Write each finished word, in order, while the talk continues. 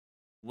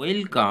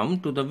Welcome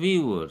to the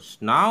viewers.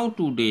 Now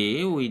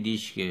today we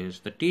discuss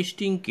the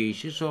testing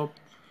cases of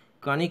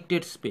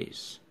connected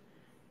space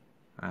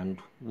and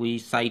we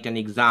cite an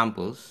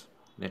examples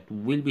that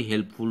will be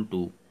helpful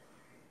to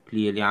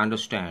clearly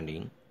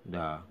understanding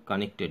the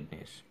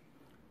connectedness.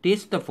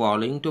 Test the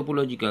following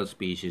topological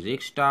spaces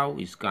x tau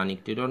is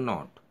connected or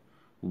not,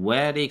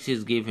 where x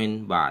is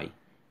given by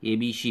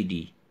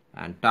ABCD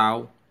and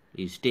tau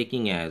is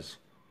taken as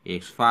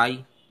x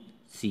phi,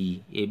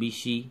 C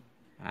ABC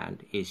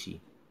and AC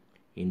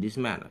in this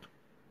manner,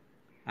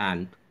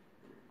 and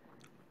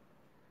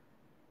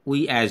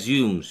we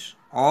assumes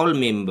all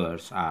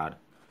members are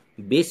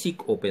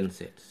basic open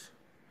sets.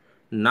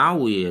 Now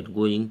we are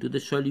going to the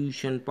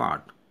solution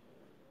part.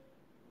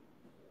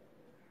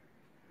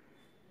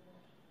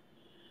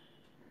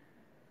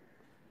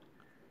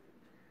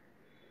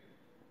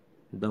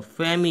 The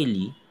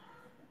family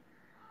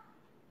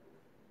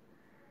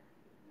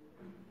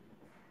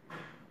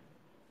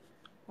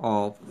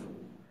of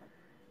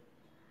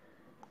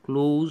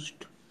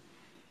closed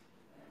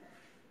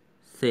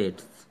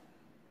sets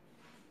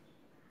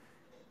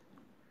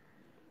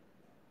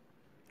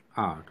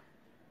are,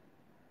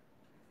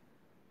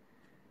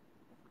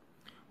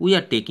 we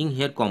are taking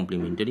here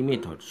complementary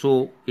method,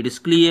 so it is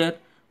clear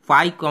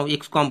phi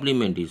x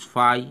complement is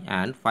phi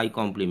and phi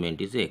complement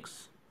is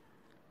x,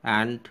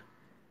 and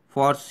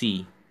for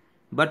C,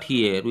 but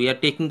here we are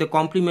taking the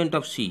complement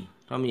of C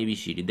from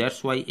ABCD,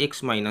 that's why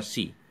x minus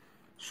C,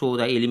 so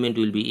the element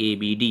will be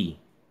ABD.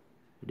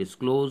 It is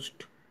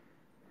closed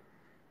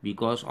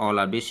because all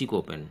are basic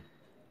open,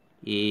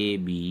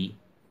 ABD,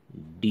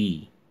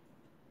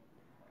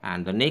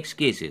 and the next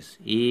case is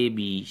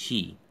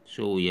ABC,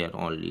 so we are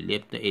only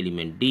left the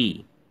element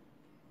D,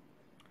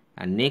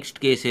 and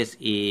next case is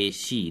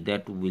AC,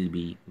 that will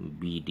be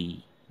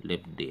BD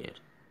left there.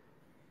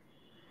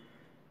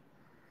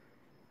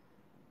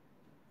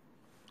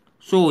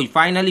 So we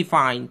finally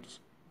find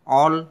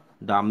all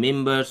the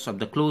members of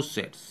the closed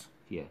sets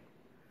here.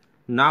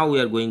 Now we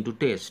are going to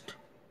test,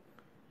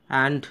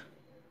 and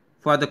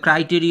for the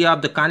criteria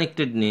of the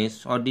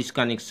connectedness or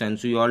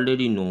disconnections, we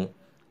already know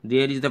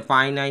there is the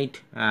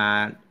finite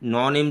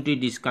non-empty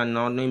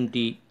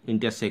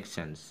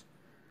intersections,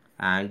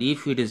 and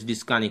if it is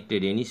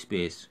disconnected any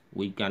space,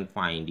 we can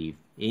find if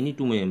any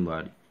two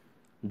member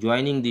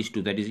joining these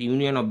two, that is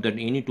union of that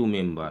any two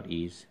member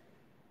is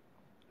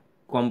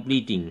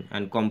completing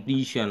and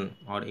completion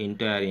or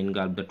entire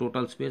engulf the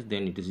total space,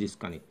 then it is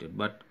disconnected.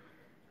 But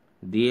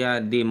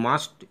they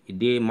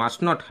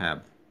must not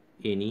have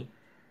any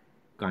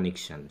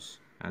connections,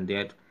 and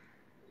that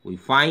we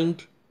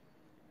find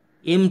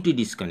empty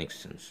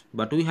disconnections,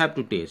 but we have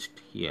to test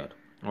here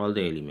all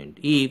the element.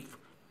 If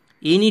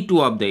any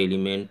two of the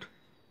element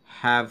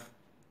have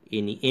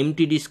any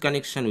empty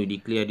disconnection, we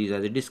declare this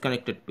as a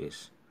disconnected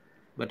space,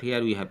 but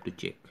here we have to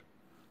check.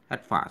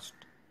 At first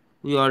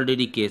we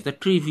already case the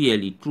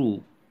trivially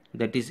true,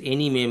 that is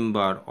any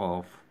member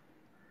of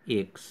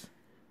X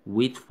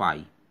with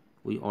phi,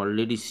 we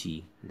already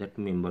see that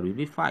member will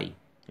be phi.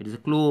 It is a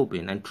closed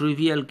open and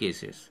trivial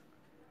cases,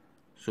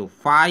 so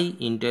phi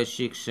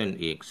intersection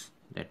X,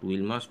 that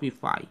will must be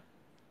phi.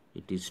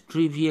 It is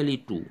trivially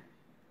true,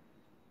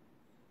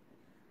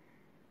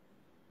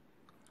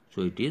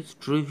 so it is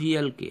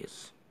trivial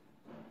case.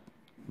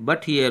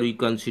 But here we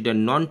consider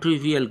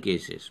non-trivial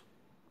cases.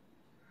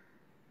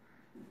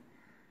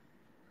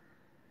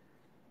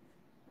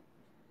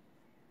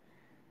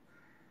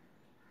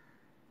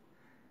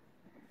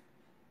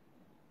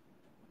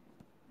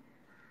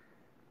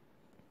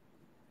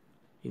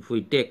 If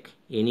we take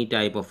any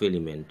type of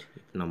element,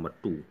 if number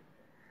 2,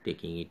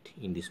 taking it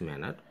in this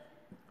manner,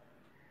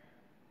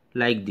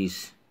 like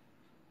this,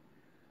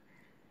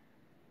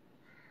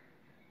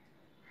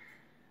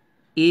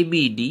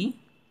 ABD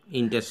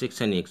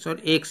intersection X or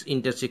X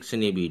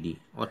intersection ABD,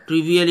 or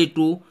trivially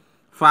true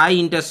phi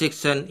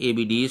intersection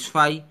ABD is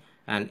phi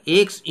and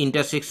X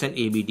intersection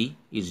ABD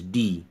is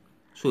D,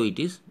 so it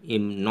is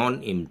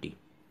non-empty.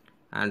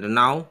 And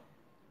now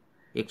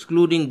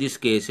excluding these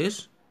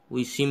cases,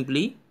 we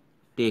simply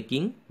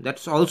taking,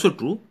 that's also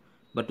true,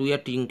 but we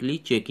are simply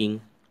checking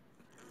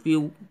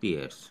few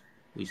pairs.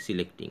 We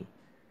selecting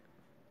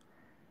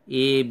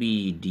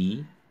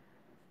ABD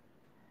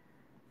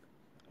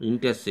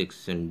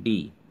intersection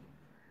D.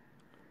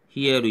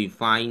 Here we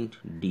find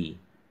D,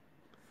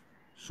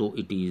 so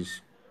it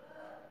is,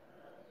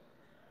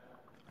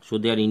 so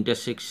their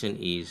intersection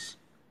is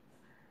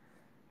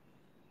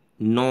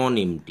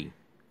non-empty.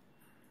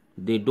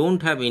 They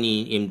don't have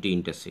any empty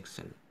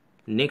intersection.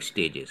 Next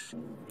stages.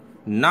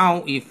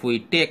 Now if we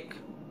take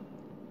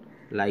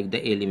like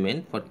the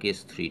element for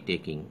case 3,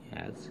 taking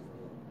as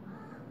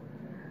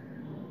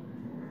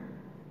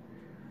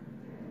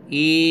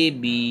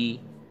ABD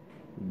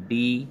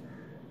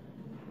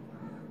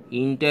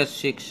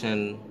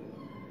intersection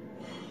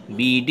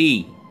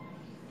BD,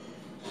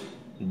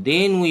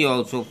 then we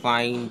also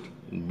find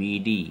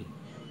BD,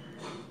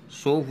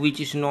 so which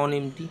is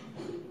non-empty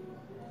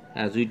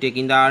as we take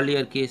in the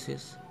earlier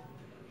cases.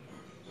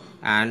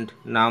 And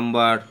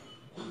number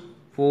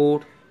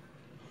 4,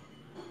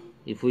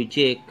 if we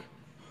check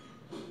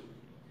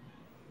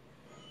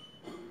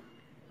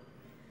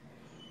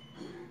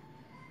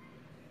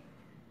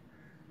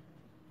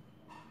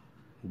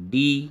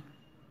D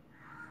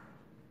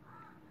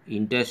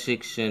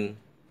intersection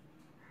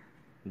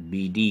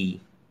BD,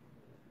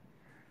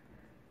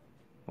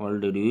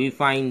 already we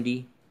find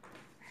D.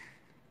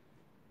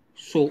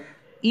 So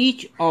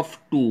each of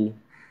two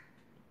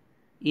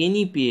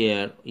any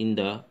pair in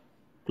the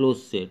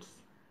closed sets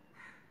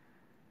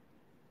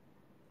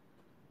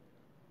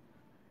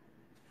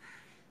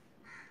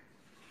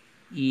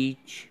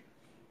each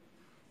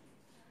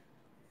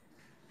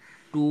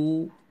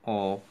two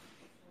of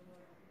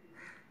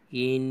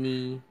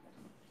any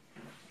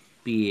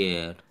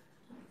pair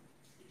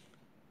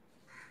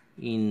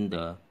in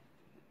the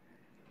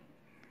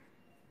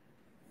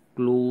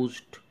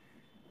closed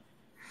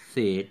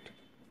set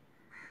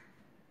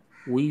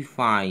we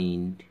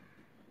find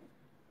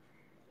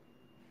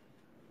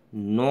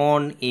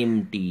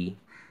non-empty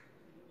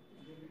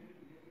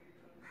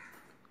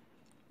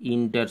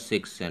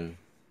intersection.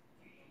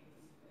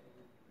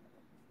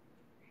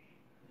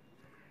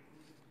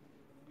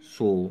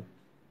 So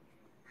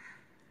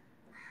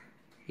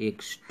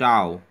X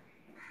tau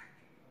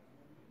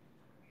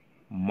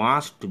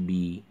must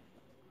be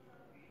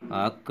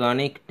a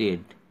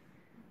connected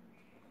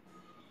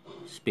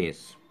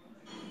space.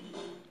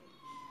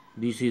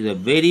 This is a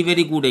very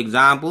good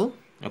example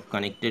of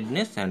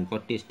connectedness and for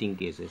testing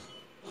cases.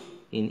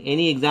 In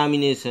any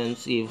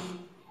examinations, if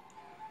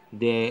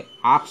they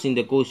ask in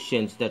the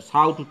questions that's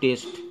how to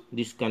test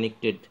this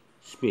connected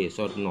space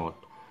or not,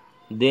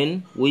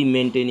 then we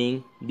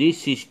maintaining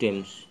these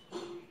systems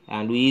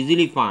and we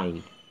easily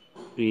find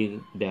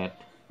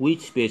that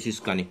which space is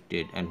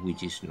connected and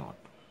which is not.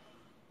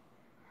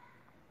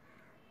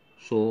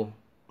 So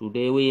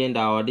today we end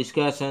our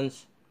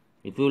discussions.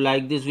 If you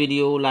like this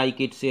video,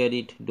 like it, share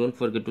it. Don't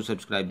forget to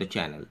subscribe the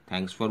channel.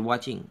 Thanks for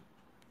watching.